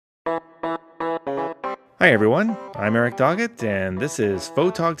Hi everyone, I'm Eric Doggett, and this is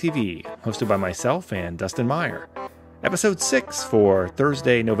Photog TV, hosted by myself and Dustin Meyer. Episode 6 for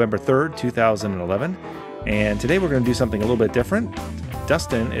Thursday, November 3rd, 2011, and today we're going to do something a little bit different.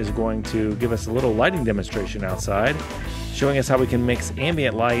 Dustin is going to give us a little lighting demonstration outside, showing us how we can mix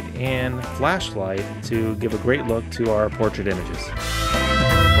ambient light and flashlight to give a great look to our portrait images.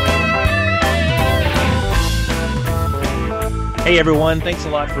 Hey everyone, thanks a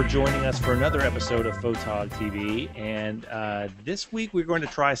lot for joining us for another episode of Photog TV. And this week we're going to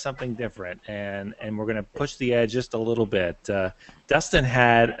try something different, and we're going to push the edge just a little bit. Dustin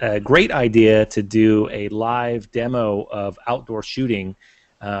had a great idea to do a live demo of outdoor shooting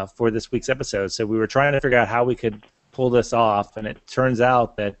for this week's episode. So we were trying to figure out how we could pull this off, and it turns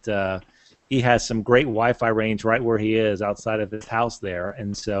out that he has some great Wi-Fi range right where he is outside of his house there.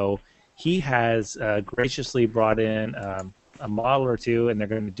 And so he has graciously brought in a model or two, and they're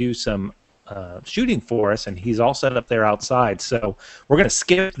going to do some shooting for us, and he's all set up there outside. So we're going to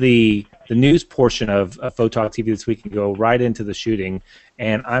skip the news portion of Photog TV this week and go right into the shooting,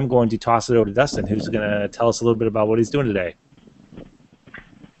 and I'm going to toss it over to Dustin, who's going to tell us a little bit about what he's doing today.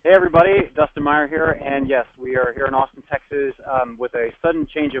 Hey everybody, Dustin Meyer here, and yes, we are here in Austin, Texas with a sudden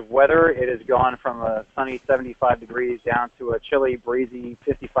change of weather. It has gone from a sunny 75 degrees down to a chilly, breezy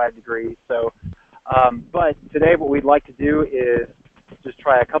 55 degrees. So but today what we'd like to do is just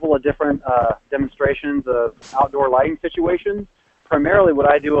try a couple of different demonstrations of outdoor lighting situations. Primarily what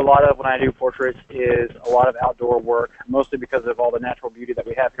I do a lot of when I do portraits is a lot of outdoor work, mostly because of all the natural beauty that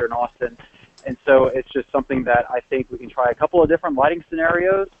we have here in Austin. And so it's just something that I think we can try a couple of different lighting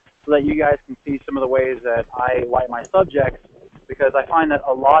scenarios so that you guys can see some of the ways that I light my subjects, because I find that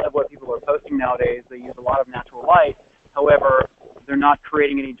a lot of what people are posting nowadays, they use a lot of natural light. However, they're not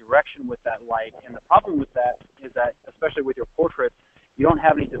creating any direction with that light, and the problem with that is that, especially with your portraits, you don't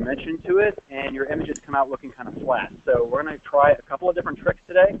have any dimension to it, and your images come out looking kind of flat. So we're going to try a couple of different tricks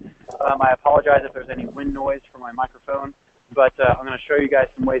today. I apologize if there's any wind noise from my microphone, but I'm going to show you guys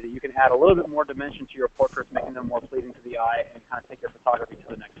some ways that you can add a little bit more dimension to your portraits, making them more pleasing to the eye, and kind of take your photography to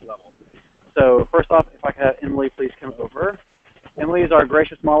the next level. So first off, if I could have Emily please come over. Emily is our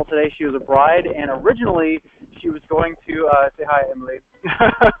gracious model today. She was a bride, and originally she was going to, say hi, Emily.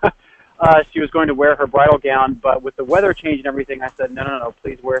 She was going to wear her bridal gown, but with the weather change and everything, I said, no,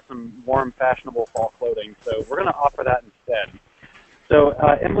 please wear some warm, fashionable fall clothing. So we're going to offer that instead. So,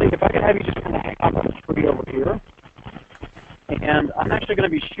 Emily, if I could have you just kind of hang on the tree over here. And I'm actually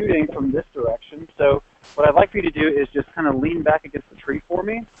going to be shooting from this direction. So what I'd like for you to do is just kind of lean back against the tree for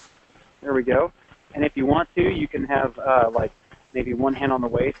me. There we go. And if you want to, you can have, like, maybe one hand on the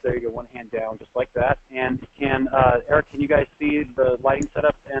waist. There you go, one hand down, just like that. And can Eric, can you guys see the lighting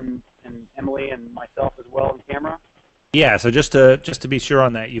setup and Emily and myself as well on camera? Yeah. So just to be sure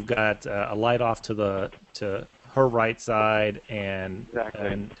on that, you've got a light off to her right side, and exactly.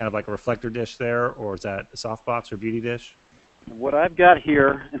 And kind of like a reflector dish there, or is that a softbox or beauty dish? What I've got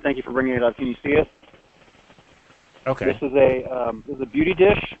here, and thank you for bringing it up. Can you see it? Okay. This is a beauty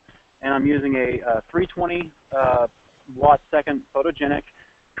dish, and I'm using a 320 watt-second photogenic.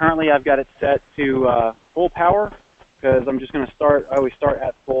 Currently, I've got it set to full power, because I'm just going to start. I always start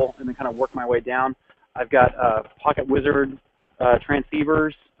at full and then kind of work my way down. I've got Pocket Wizard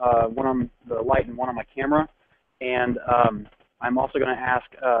transceivers, one on the light and one on my camera, and I'm also going to ask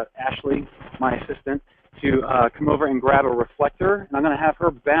Ashley, my assistant, to come over and grab a reflector, and I'm going to have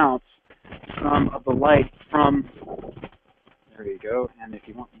her bounce some of the light from. There you go. And if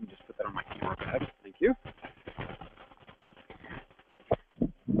you want, you can just put that on my camera pad. Thank you.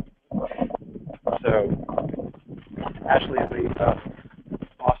 So Ashley is the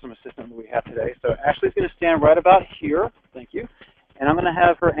awesome assistant that we have today. So Ashley's going to stand right about here. Thank you. And I'm going to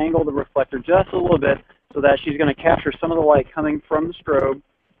have her angle the reflector just a little bit so that she's going to capture some of the light coming from the strobe,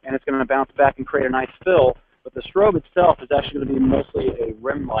 and it's going to bounce back and create a nice fill. But the strobe itself is actually going to be mostly a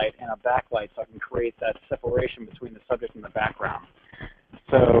rim light and a backlight, so I can create that separation between the subject and the background.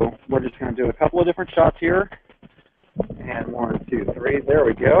 So we're just going to do a couple of different shots here. And 1, 2, 3. There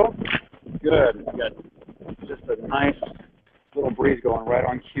we go. Good. We got just a nice little breeze going right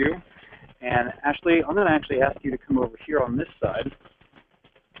on cue. And Ashley, I'm going to actually ask you to come over here on this side.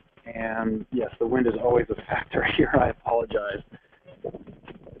 And yes, the wind is always a factor here. I apologize.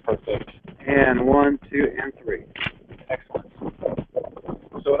 Perfect. And 1, 2, and 3. Excellent.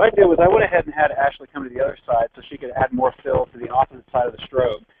 So what I did was I went ahead and had Ashley come to the other side so she could add more fill to the opposite side of the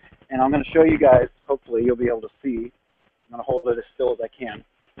strobe. And I'm going to show you guys, hopefully you'll be able to see. I'm going to hold it as still as I can.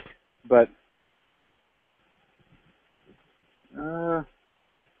 But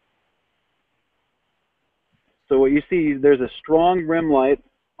so what you see, there's a strong rim light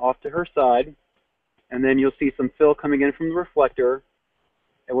off to her side, and then you'll see some fill coming in from the reflector.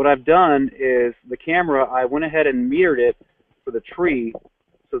 And what I've done is the camera, I went ahead and metered it for the tree,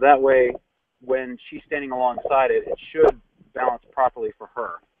 so that way when she's standing alongside it, it should balance properly for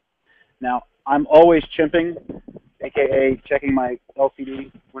her. Now, I'm always chimping, aka checking my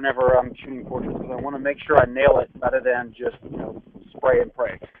LCD whenever I'm shooting portraits, because I want to make sure I nail it rather than just spray and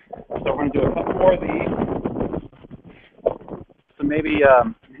pray. So we're going to do a couple more of these. So maybe,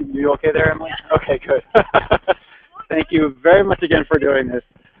 you okay there, Emily? Okay, good. Thank you very much again for doing this.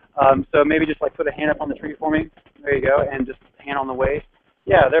 So maybe just like put a hand up on the tree for me. There you go, and just hand on the waist.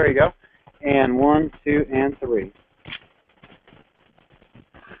 Yeah, there you go. And 1, 2, and 3.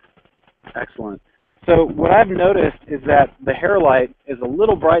 Excellent. So what I've noticed is that the hair light is a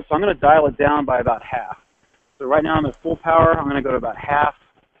little bright, so I'm going to dial it down by about half. So right now I'm at full power. I'm going to go to about half.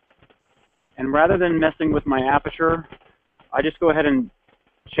 And rather than messing with my aperture, I just go ahead and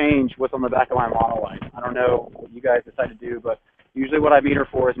change what's on the back of my monolight. I don't know what you guys decide to do, but usually what I meter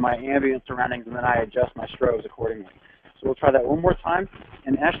for is my ambient surroundings, and then I adjust my strobes accordingly. So we'll try that one more time.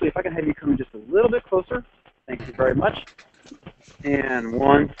 And Ashley, if I can have you come just a little bit closer. Thank you very much. And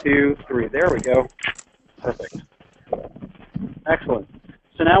 1, 2, 3. There we go. Perfect. Excellent.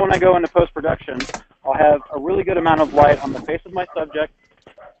 So now when I go into post-production, I'll have a really good amount of light on the face of my subject.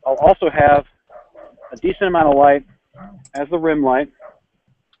 I'll also have a decent amount of light as the rim light.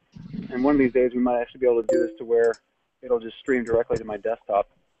 And one of these days we might actually be able to do this to where it'll just stream directly to my desktop.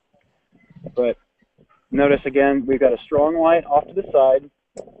 But notice again, we've got a strong light off to the side.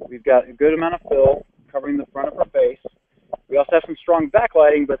 We've got a good amount of fill covering the front of her face. We also have some strong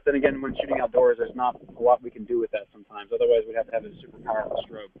backlighting, but then again, when shooting outdoors, there's not a lot we can do with that sometimes. Otherwise, we'd have to have a super powerful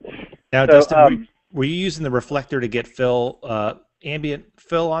strobe. Now, so, Dustin, were you using the reflector to get fill, ambient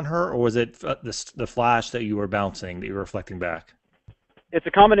fill on her, or was it the flash that you were bouncing, that you were reflecting back? It's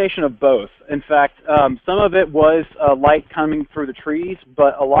a combination of both. In fact, some of it was light coming through the trees,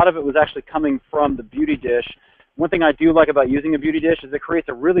 but a lot of it was actually coming from the beauty dish. One thing I do like about using a beauty dish is it creates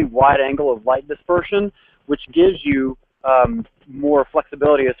a really wide angle of light dispersion, which gives you more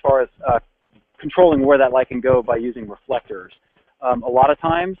flexibility as far as controlling where that light can go by using reflectors. A lot of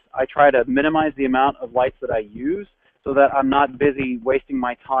times I try to minimize the amount of lights that I use so that I'm not busy wasting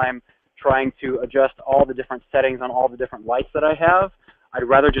my time trying to adjust all the different settings on all the different lights that I have. I'd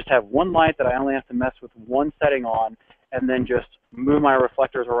rather just have one light that I only have to mess with one setting on, and then just move my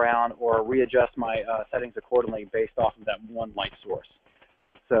reflectors around or readjust my settings accordingly based off of that one light source.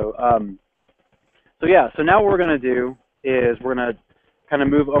 So, yeah, so now what we're going to do is we're going to kind of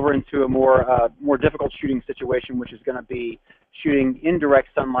move over into a more difficult shooting situation, which is going to be shooting in direct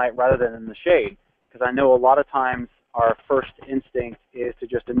sunlight rather than in the shade. Because I know a lot of times our first instinct is to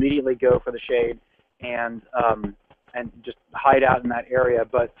just immediately go for the shade and just hide out in that area,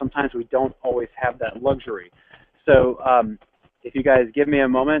 but sometimes we don't always have that luxury. So if you guys give me a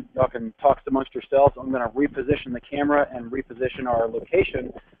moment, y'all can talk amongst yourselves. I'm going to reposition the camera and reposition our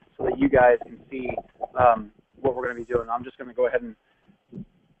location so that you guys can see what we're going to be doing. I'm just going to go ahead and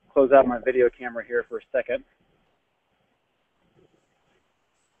close out my video camera here for a second.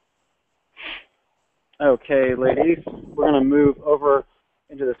 Okay, ladies, we're going to move over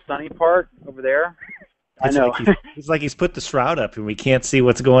into the sunny part over there. I know. It's like he's put the shroud up and we can't see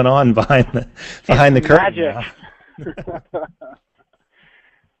what's going on behind the curtain. Magic.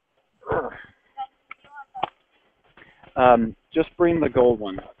 Just bring the gold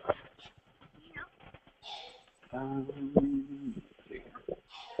one. Let's see here.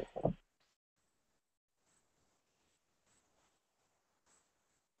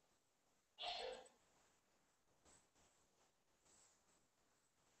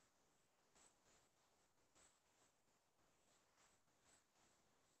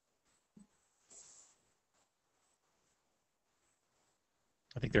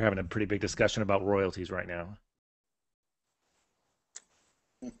 I think they're having a pretty big discussion about royalties right now.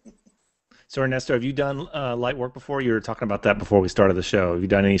 So Ernesto, have you done light work before? You were talking about that before we started the show. Have you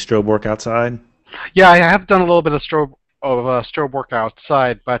done any strobe work outside? Yeah, I have done a little bit of strobe work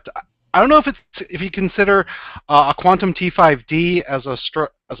outside, but I don't know if you consider a Quantum T5D as a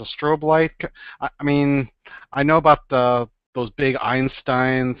strobe light. I mean, I know about those big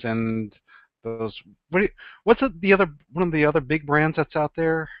Einsteins and those. What's one of the other big brands that's out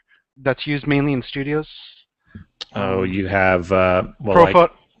there that's used mainly in studios? Oh, you have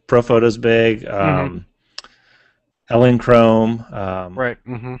Profoto's big, Ellen Chrome. Right.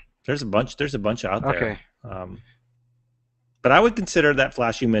 Mm-hmm. There's a bunch out there. Okay. But I would consider that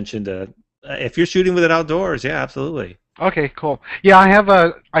flash you mentioned. If you're shooting with it outdoors, yeah, absolutely. Okay, cool. Yeah,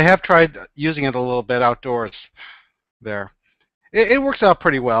 I have tried using it a little bit outdoors. There, it works out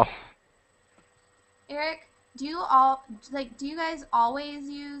pretty well. Eric, do you guys always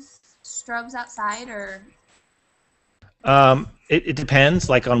use strobes outside, or? It depends,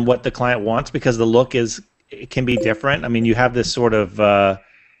 like on what the client wants, because the look it can be different. I mean, you have this sort of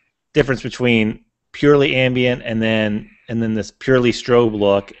difference between purely ambient and then this purely strobe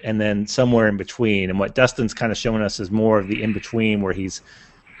look, and then somewhere in between. And what Dustin's kind of showing us is more of the in between, where he's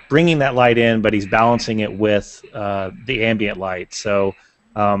bringing that light in, but he's balancing it with the ambient light. So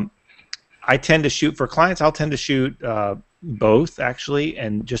I tend to shoot for clients. I'll tend to shoot both, actually,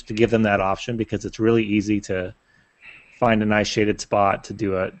 and just to give them that option, because it's really easy to find a nice shaded spot to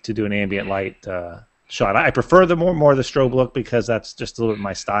do an ambient light shot. I prefer the more the strobe look, because that's just a little bit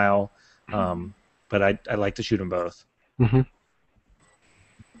my style. But I like to shoot them both. Mm-hmm.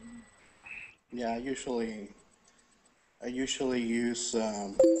 Yeah, I usually use.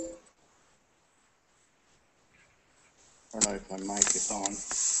 I don't know if my mic is on.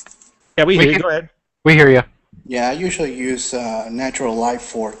 Yeah, we hear you. Go ahead. We hear you. Yeah, I usually use natural light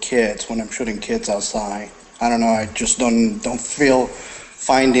for kids when I'm shooting kids outside. I don't know. I just don't feel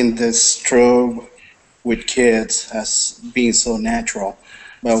finding this strobe with kids as being so natural.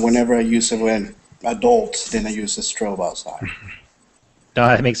 But whenever I use it with adults, then I use the strobe outside.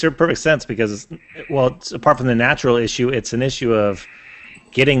 No, it makes perfect sense, because, apart from the natural issue, it's an issue of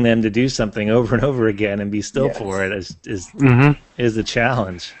getting them to do something over and over again and be still for it is the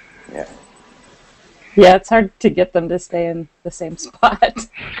challenge. Yeah. Yeah, it's hard to get them to stay in the same spot.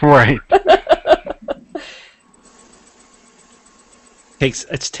 Right.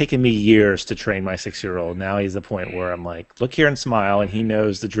 It's taken me years to train my 6-year-old. Now he's at the point where I'm like, look here and smile, and he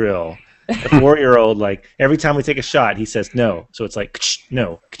knows the drill. The 4-year-old, like, every time we take a shot, he says no. So it's like,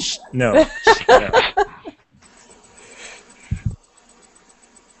 no, no, no.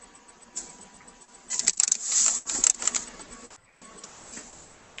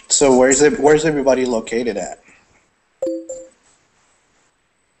 So where's everybody located at?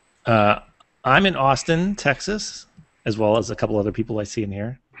 I'm in Austin, Texas, as well as a couple other people I see in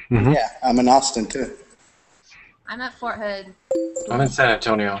here. Mm-hmm. Yeah, I'm in Austin too. I'm at Fort Hood. I'm in San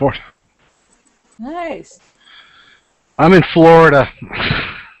Antonio. Nice. I'm in Florida.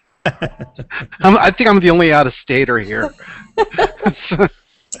 I think I'm the only out-of-stater here.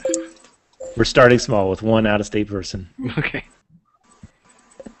 We're starting small with one out-of-state person. Okay.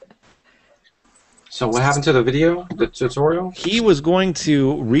 So what happened to the video, the tutorial? He was going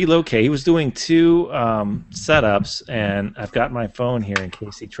to relocate. He was doing 2 setups, and I've got my phone here in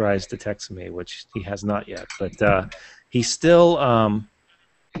case he tries to text me, which he has not yet. But he's still,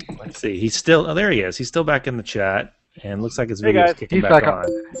 let's see, he's still, oh, there he is. He's still back in the chat, and looks like his video's kicking back on.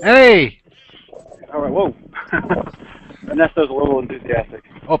 Hey! All right, whoa. Ernesto's a little enthusiastic.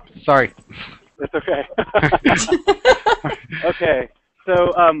 Oh, sorry. That's okay. Okay.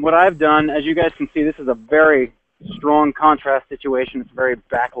 So what I've done, as you guys can see, this is a very strong contrast situation. It's very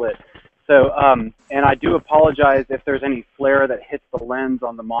backlit. So, and I do apologize if there's any flare that hits the lens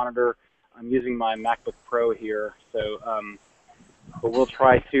on the monitor. I'm using my MacBook Pro here, so but we'll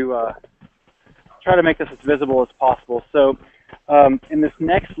try to make this as visible as possible. So, in this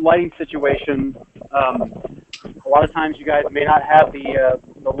next lighting situation, a lot of times you guys may not have the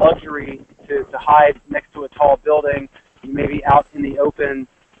luxury to hide next to a tall building. You may be out in the open,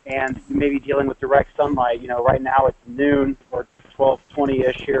 and you may be dealing with direct sunlight. You know, right now it's noon or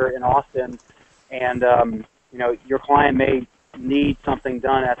 12:20-ish here in Austin, and you know, your client may need something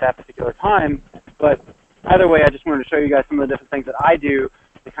done at that particular time. But either way, I just wanted to show you guys some of the different things that I do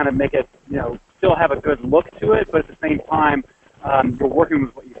to kind of make it, you know, still have a good look to it, but at the same time, you're working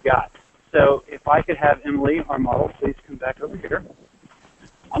with what you've got. So if I could have Emily, our model, please come back over here.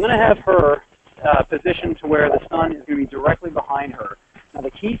 I'm going to have her positioned to where the sun is going to be directly behind her. Now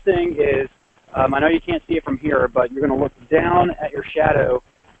the key thing is, I know you can't see it from here, but you're going to look down at your shadow,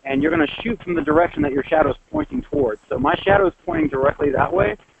 and you're going to shoot from the direction that your shadow is pointing towards. So my shadow is pointing directly that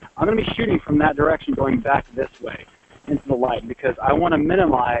way. I'm going to be shooting from that direction going back this way into the light, because I want to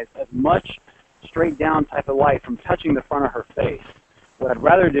minimize as much straight down type of light from touching the front of her face. What I'd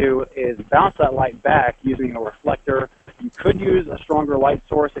rather do is bounce that light back using a reflector. You could use a stronger light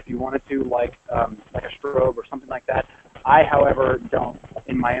source if you wanted to, like a strobe or something like that. I, however, don't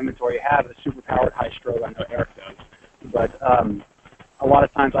in my inventory have a super-powered high strobe. I know Eric does. But a lot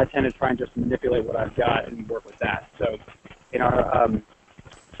of times I tend to try and just manipulate what I've got and work with that. So, you know,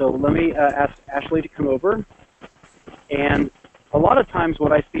 so let me ask Ashley to come over. And a lot of times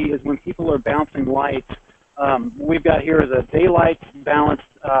what I see is when people are bouncing light, what we've got here is a daylight balanced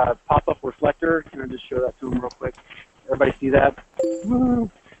pop-up reflector. Can I just show that to them real quick? Everybody see that?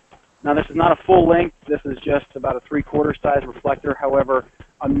 Now this is not a full length. This is just about a 3/4 size reflector. However,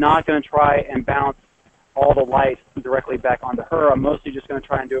 I'm not going to try and bounce all the light directly back onto her. I'm mostly just going to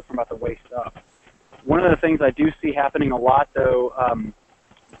try and do it from about the waist up. One of the things I do see happening a lot, though,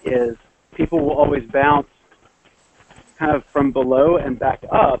 is people will always bounce kind of from below and back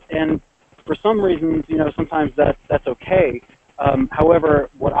up. And for some reasons, you know, sometimes that's okay. However,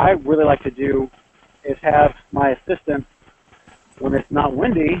 what I really like to do is have my assistant, when it's not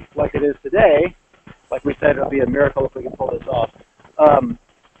windy like it is today, like we said, it'll be a miracle if we can pull this off,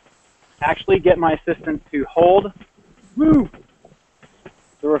 actually get my assistant to hold the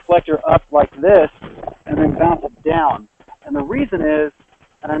reflector up like this and then bounce it down. And the reason is,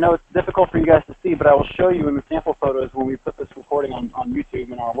 and I know it's difficult for you guys to see, but I will show you in the sample photos when we put this recording on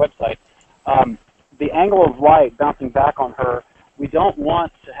YouTube and on our website, the angle of light bouncing back on her, we don't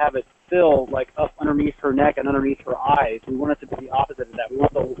want to have it fill like up underneath her neck and underneath her eyes. We want it to be the opposite of that. We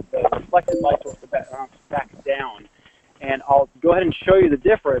want the reflected light source to bounce back down. And I'll go ahead and show you the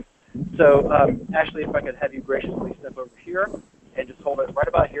difference. So actually, if I could have you graciously step over here and just hold it right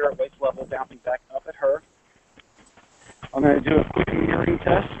about here at waist level, bouncing back up at her. I'm going to do a quick mirroring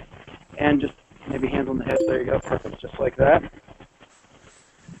test and just maybe hands on the hips. There you go. Perfect. Just like that.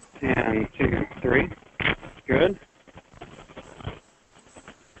 And 2, 3. Good.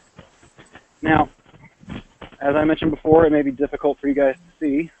 Now, as I mentioned before, it may be difficult for you guys to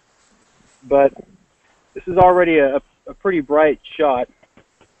see, but this is already a pretty bright shot.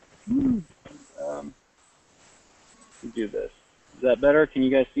 Do this. Is that better? Can you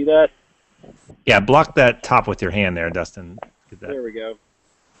guys see that? Yeah, block that top with your hand there, Dustin. Get that. There we go.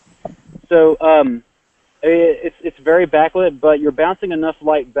 So it's very backlit, but you're bouncing enough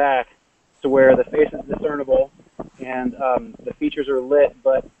light back to where the face is discernible and the features are lit.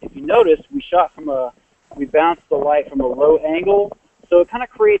 But if you notice, we bounced the light from a low angle, so it kind of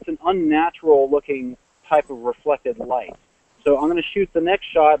creates an unnatural looking type of reflected light. So I'm going to shoot the next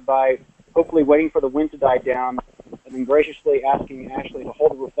shot by hopefully waiting for the wind to die down and then graciously asking Ashley to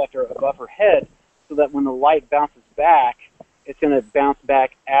hold the reflector above her head so that when the light bounces back, it's going to bounce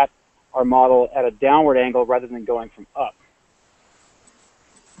back at our model at a downward angle rather than going from up.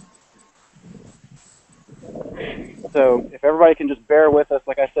 So if everybody can just bear with us,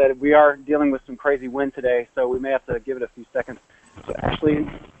 like I said, we are dealing with some crazy wind today, so we may have to give it a few seconds. So Ashley,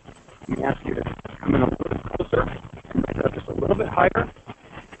 let me ask you to come in a little bit closer and raise it up just a little bit higher.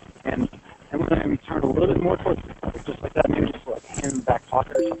 And we're going to maybe turn a little bit more towards the topic, just like that, maybe just like hand in the back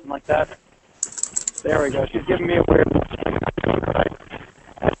pocket or something like that. There we go. She's giving me a weird look. Right.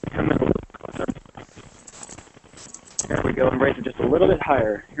 As we come in a little bit closer. There we go. And raise it just a little bit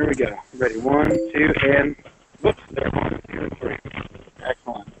higher. Here we go. Ready? 1, 2, and whoops. There. 1, 2, 3.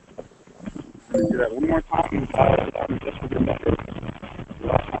 Excellent. I'm going to do that one more time. Just with the method.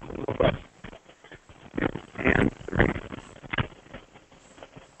 Last a little bit. 2, and 3.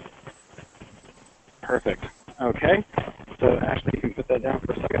 Perfect. Okay. So Ashley, you can put that down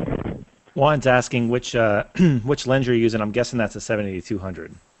for a second. Juan's asking which lens you're using. I'm guessing that's a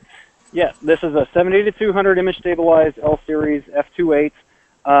 70-200. Yeah, this is a 70-200 image stabilized L series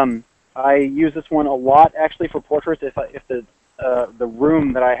f2.8. I use this one a lot actually for portraits if the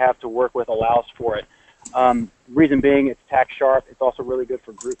room that I have to work with allows for it. Reason being, it's tack sharp. It's also really good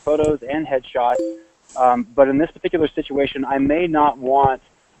for group photos and headshots. But in this particular situation, I may not want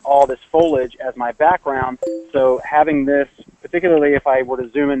all this foliage as my background, so having this, particularly if I were to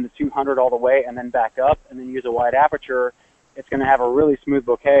zoom in to 200 all the way and then back up and then use a wide aperture, it's going to have a really smooth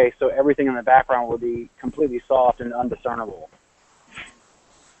bokeh, so everything in the background will be completely soft and undiscernible.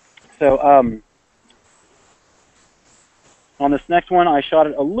 So on this next one, I shot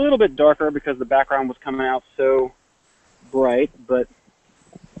it a little bit darker because the background was coming out so bright, but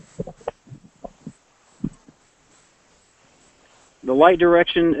the light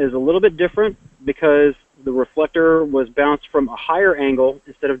direction is a little bit different because the reflector was bounced from a higher angle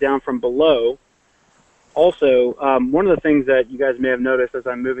instead of down from below. Also, one of the things that you guys may have noticed as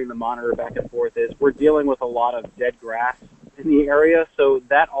I'm moving the monitor back and forth is we're dealing with a lot of dead grass in the area, so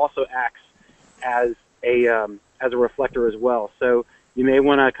that also acts as a reflector as well. So you may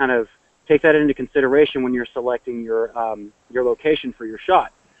want to kind of take that into consideration when you're selecting your location for your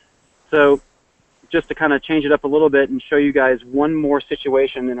shot. So just to kind of change it up a little bit and show you guys one more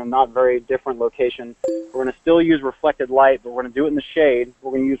situation in a not very different location. We're going to still use reflected light, but we're going to do it in the shade.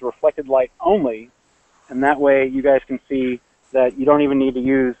 We're going to use reflected light only, and that way you guys can see that you don't even need to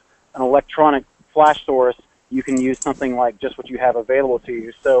use an electronic flash source. You can use something like just what you have available to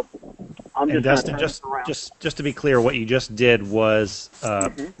you. So I'm just Dustin, just to be clear, what you just did was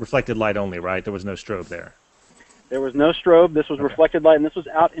reflected light only, right? There was no strobe there. There was no strobe. This was reflected light, and this was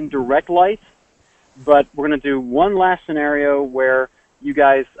out in direct light. But we're going to do one last scenario where you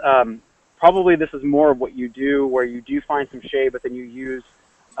guys probably this is more of what you do, where you do find some shade, but then you use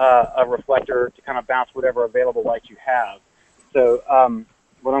a reflector to kind of bounce whatever available light you have. So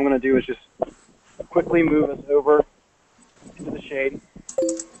what I'm going to do is just quickly move us over into the shade.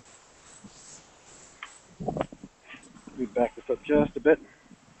 Let me back this up just a bit.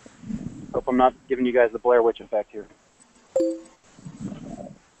 Hope I'm not giving you guys the Blair Witch effect here.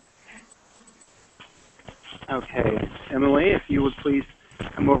 Okay, Emily, if you would please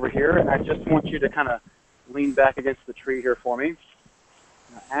come over here, and I just want you to kind of lean back against the tree here for me.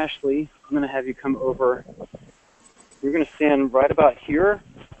 Now, Ashley, I'm going to have you come over. You're going to stand right about here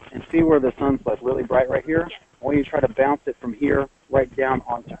and see where the sun's like really bright right here. I want you to try to bounce it from here right down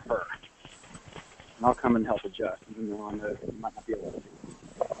onto her. And I'll come and help adjust, even though I know you might not be able to see.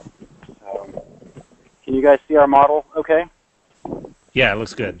 So, can you guys see our model okay? Yeah, it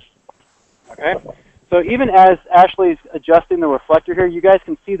looks good. Okay. So even as Ashley's adjusting the reflector here, you guys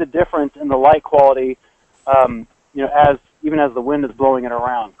can see the difference in the light quality, even as the wind is blowing it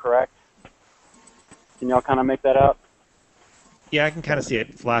around, correct? Can y'all kind of make that out? Yeah, I can kind of see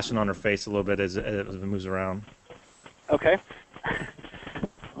it flashing on her face a little bit as it moves around. Okay. I'm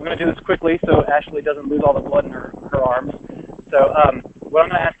going to do this quickly so Ashley doesn't lose all the blood in her arms. So what I'm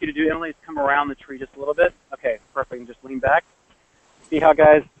going to ask you to do, Emily, is come around the tree just a little bit. Okay, perfect. And just lean back. See how,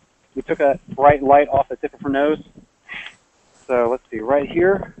 guys, we took a bright light off the tip of her nose. So let's see, right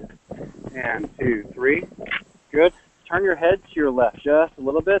here. And 2, 3. Good. Turn your head to your left just a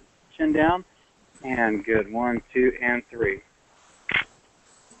little bit. Chin down. And good. 1, 2, and 3.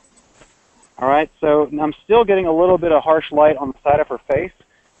 All right, so I'm still getting a little bit of harsh light on the side of her face.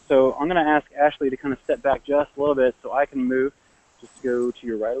 So I'm going to ask Ashley to kind of step back just a little bit so I can move. Just go to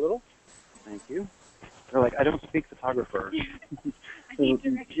your right a little. Thank you. They're like, I don't speak photographer.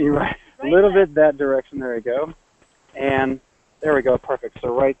 You're right. A little bit that direction. There we go. And there we go. Perfect.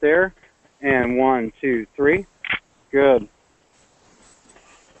 So right there. And 1, 2, 3. Good.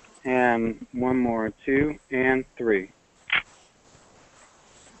 And one more. 2 and 3.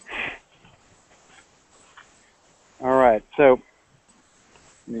 All right. So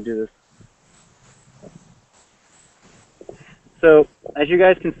let me do this. So as you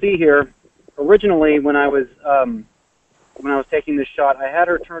guys can see here, originally when I was taking this shot, I had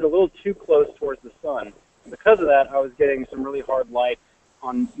her turned a little too close towards the sun. Because of that, I was getting some really hard light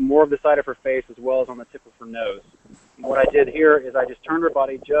on more of the side of her face as well as on the tip of her nose. And what I did here is I just turned her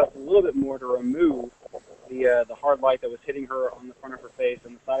body just a little bit more to remove the hard light that was hitting her on the front of her face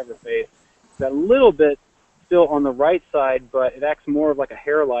and the side of her face. That little bit still on the right side, but it acts more of like a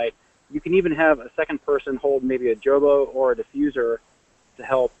hair light. You can even have a second person hold maybe a jobo or a diffuser to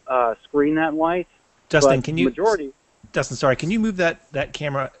help screen that light. Dustin, Dustin, sorry, can you move that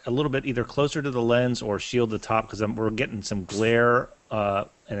camera a little bit either closer to the lens or shield the top, because we're getting some glare and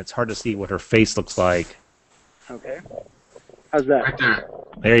it's hard to see what her face looks like. Okay. How's that? Right there.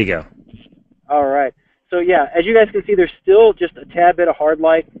 There you go. All right. So yeah, as you guys can see, there's still just a tad bit of hard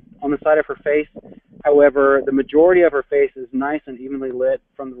light on the side of her face. However, the majority of her face is nice and evenly lit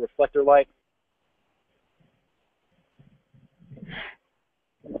from the reflector light. There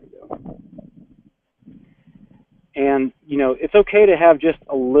we go. And, you know, it's okay to have just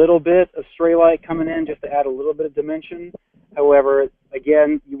a little bit of stray light coming in just to add a little bit of dimension. However,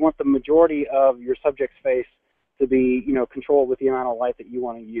 again, you want the majority of your subject's face to be, you know, controlled with the amount of light that you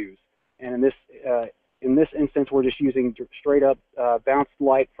want to use. And in this instance, we're just using straight up bounced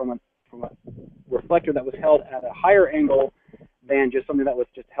light from a reflector that was held at a higher angle than just something that was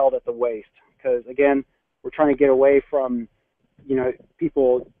just held at the waist. Because, again, we're trying to get away from, you know,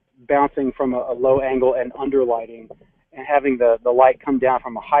 people bouncing from a low angle and underlighting, and having the light come down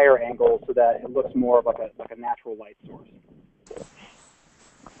from a higher angle so that it looks more of like a natural light source.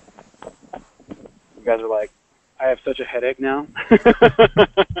 You guys are like, I have such a headache now.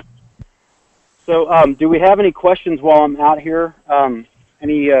 So, do we have any questions while I'm out here? I'm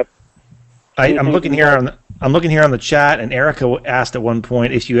looking here on the chat, and Erica asked at one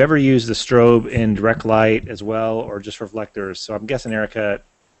point if you ever use the strobe in direct light as well, or just reflectors. So I'm guessing, Erica,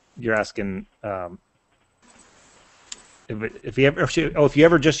 you're asking if you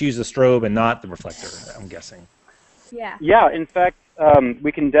ever just use the strobe and not the reflector. I'm guessing. Yeah. Yeah. In fact,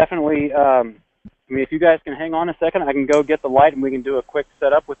 we can definitely. I mean, if you guys can hang on a second, I can go get the light, and we can do a quick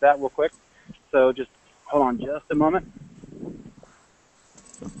setup with that real quick. So just hold on just a moment.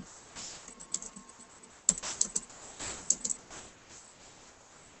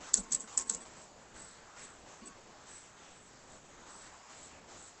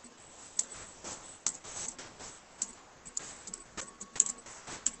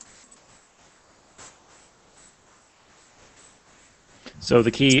 So the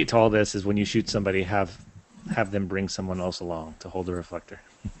key to all this is when you shoot somebody, have them bring someone else along to hold the reflector.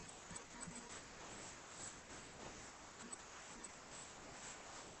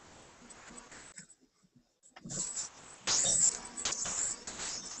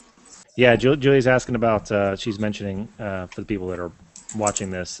 Yeah, Julie's asking about. She's mentioning for the people that are watching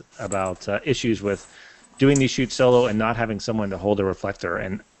this about issues with doing these shoots solo and not having someone to hold a reflector.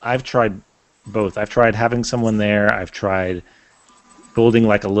 And I've tried both. I've tried having someone there. I've tried building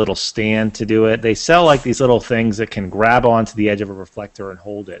like a little stand to do it. They sell like these little things that can grab onto the edge of a reflector and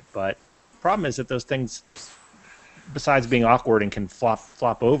hold it. But the problem is that those things, besides being awkward and can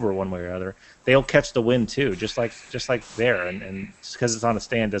flop over one way or other, they'll catch the wind too, just like there. And just because it's on a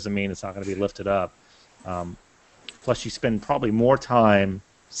stand doesn't mean it's not going to be lifted up. Plus, you spend probably more time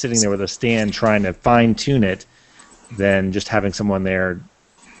sitting there with a stand trying to fine tune it than just having someone there,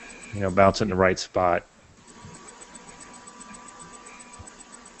 bounce it in the right spot.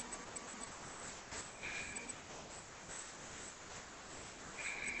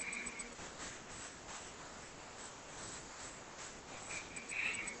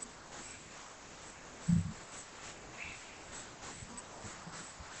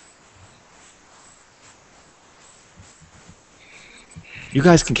 You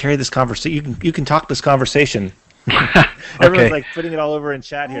guys can carry this conversation. You can talk this conversation. Everyone's like putting it all over in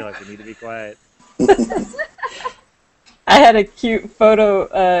chat here. Like, we need to be quiet. I had a cute photo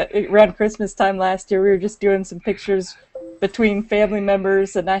around Christmas time last year. We were just doing some pictures between family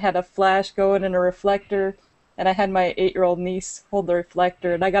members, and I had a flash going and a reflector, and I had my 8-year-old niece hold the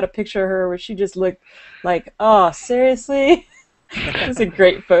reflector, and I got a picture of her where she just looked like, oh, seriously? It was a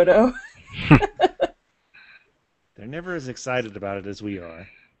great photo. They're never as excited about it as we are.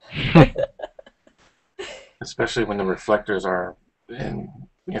 Especially when the reflectors are in,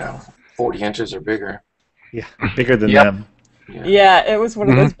 40 inches or bigger. Yeah, bigger than them. Yeah, it was one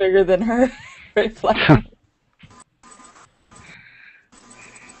of those bigger than her reflector.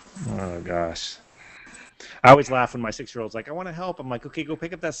 Oh, gosh. I always laugh when my 6-year-old's like, I want to help. I'm like, okay, go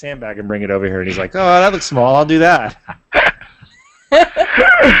pick up that sandbag and bring it over here. And he's like, oh, that looks small. I'll do that.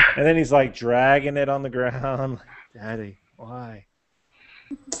 And then he's like dragging it on the ground. Daddy, why?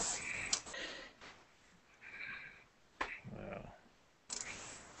 Wow.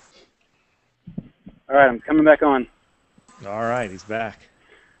 All right, I'm coming back on. All right, he's back.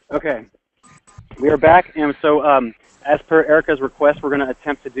 Okay, we are back, and so as per Erica's request, we're going to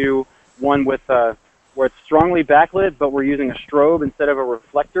attempt to do one with where it's strongly backlit, but we're using a strobe instead of a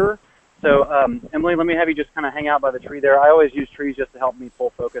reflector. So, Emily, let me have you just kind of hang out by the tree there. I always use trees just to help me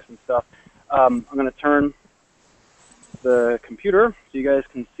pull focus and stuff. I'm going to turn the computer so you guys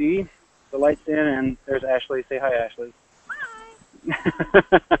can see the light stand, and there's Ashley. Say hi, Ashley.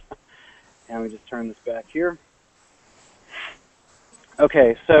 Hi. And we just turn this back here.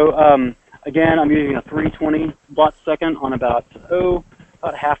 Okay, so again, I'm using a 320 watt second on about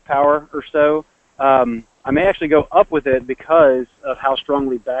half power or so. I may actually go up with it because of how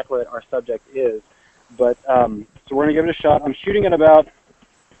strongly backlit our subject is. But so we're going to give it a shot. I'm shooting at about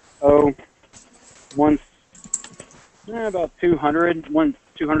about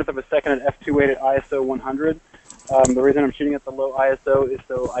 1/200th of a second at f2.8 at ISO 100. The reason I'm shooting at the low ISO is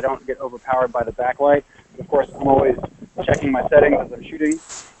so I don't get overpowered by the backlight. Of course, I'm always checking my settings as I'm shooting.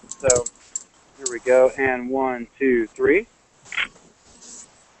 So here we go, and 1, 2, 3.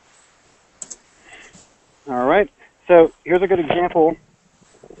 All right. So here's a good example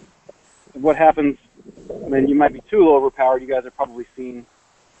of what happens when you might be too overpowered. You guys have probably seen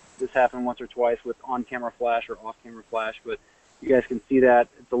this happen once or twice with on-camera flash or off-camera flash, but you guys can see that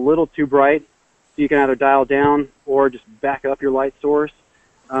it's a little too bright. So you can either dial down or just back up your light source.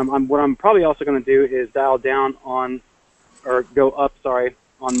 What I'm probably also going to do is dial down on, or go up, sorry,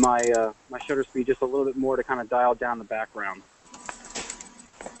 on my my shutter speed just a little bit more to kind of dial down the background.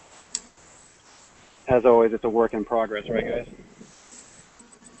 As always, it's a work in progress, right, guys?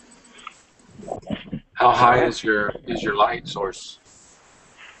 How high is your light source?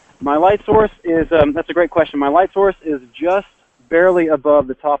 My light source is, that's a great question. My light source is just barely above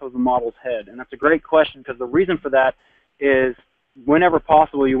the top of the model's head. And that's a great question because the reason for that is whenever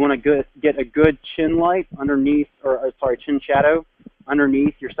possible, you want to get a good chin light underneath, or sorry, chin shadow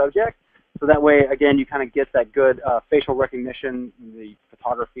underneath your subject. So that way, again, you kind of get that good facial recognition, the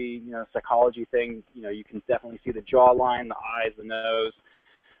photography, psychology thing. You can definitely see the jawline, the eyes, the nose.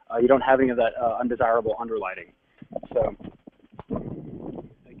 You don't have any of that undesirable underlighting. So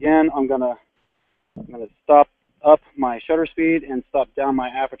again, I'm gonna stop up my shutter speed and stop down my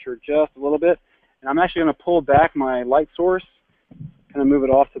aperture just a little bit. And I'm actually gonna pull back my light source, kind of move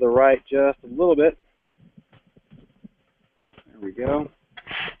it off to the right just a little bit. There we go.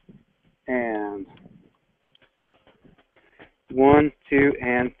 1, 2,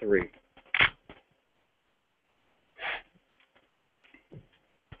 and 3.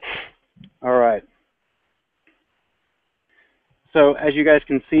 All right. So as you guys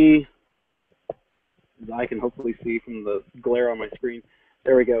can see, I can hopefully see from the glare on my screen.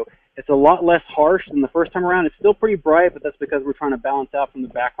 There we go. It's a lot less harsh than the first time around. It's still pretty bright, but that's because we're trying to balance out from the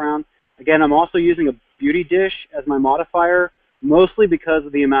background. Again, I'm also using a beauty dish as my modifier, mostly because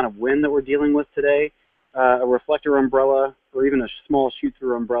of the amount of wind that we're dealing with today. A reflector umbrella or even a small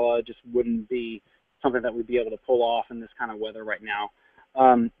shoot-through umbrella just wouldn't be something that we'd be able to pull off in this kind of weather right now.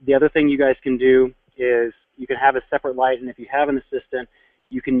 The other thing you guys can do is you can have a separate light, and if you have an assistant,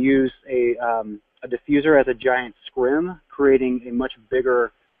 you can use a diffuser as a giant scrim, creating a much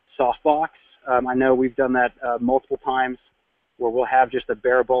bigger softbox. I know we've done that multiple times where we'll have just a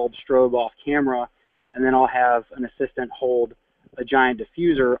bare bulb strobe off camera, and then I'll have an assistant hold a giant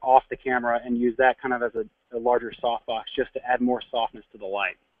diffuser off the camera and use that kind of as a larger softbox just to add more softness to the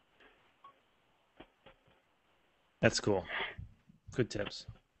light. That's cool. Good tips.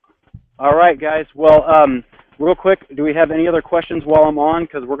 All right, guys. Well, real quick, do we have any other questions while I'm on?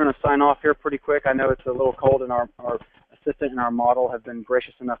 Because we're going to sign off here pretty quick. I know it's a little cold, and our assistant and our model have been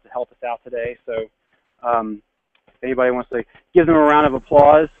gracious enough to help us out today. So if anybody wants to give them a round of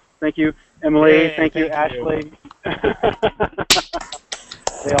applause. Thank you, Emily. Yay, thank you, you. Ashley.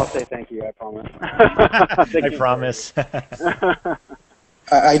 They all say thank you, I promise. I promise.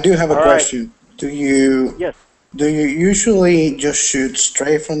 I do have a All question. right. Yes. Do you usually just shoot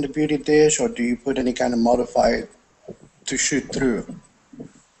straight from the beauty dish, or do you put any kind of modifier to shoot through?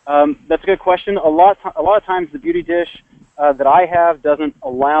 That's a good question. A lot of times the beauty dish that I have doesn't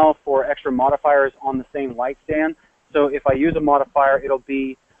allow for extra modifiers on the same light stand. So if I use a modifier, it'll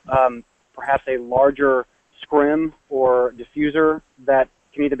be perhaps a larger scrim or diffuser that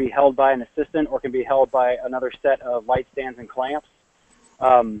can either be held by an assistant or can be held by another set of light stands and clamps.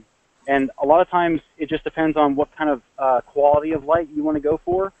 And a lot of times it just depends on what kind of quality of light you want to go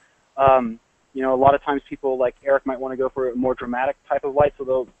for. You know, a lot of times people like Eric might want to go for a more dramatic type of light, so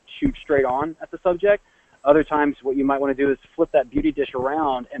they'll shoot straight on at the subject. Other times what you might want to do is flip that beauty dish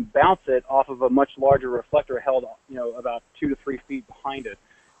around and bounce it off of a much larger reflector held, you know, about 2 to 3 feet behind it.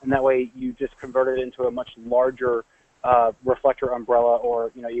 And that way you just convert it into a much larger reflector umbrella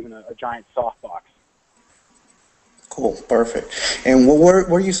or, you know, even a giant softbox. Cool, perfect. And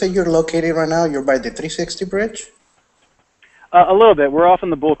where you say you're located right now? You're by the 360 bridge? A little bit. We're off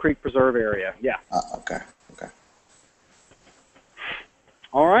in the Bull Creek Preserve area. Yeah. Okay. Okay.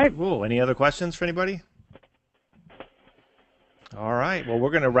 All right. Cool. Any other questions for anybody? All right. Well,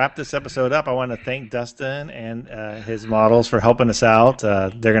 we're going to wrap this episode up. I want to thank Dustin and his models for helping us out.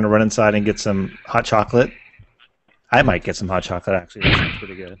 They're going to run inside and get some hot chocolate. I might get some hot chocolate, actually. That sounds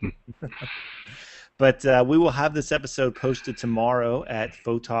pretty good. But we will have this episode posted tomorrow at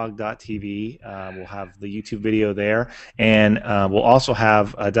photog.tv. We'll have the YouTube video there. And we'll also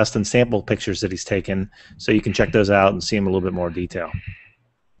have Dustin's sample pictures that he's taken, so you can check those out and see them in a little bit more detail.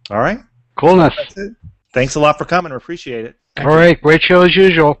 All right? Coolness. That's it. Thanks a lot for coming. We appreciate it. All right. Great show as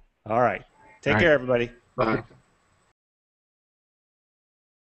usual. All right. Take care, everybody. Bye.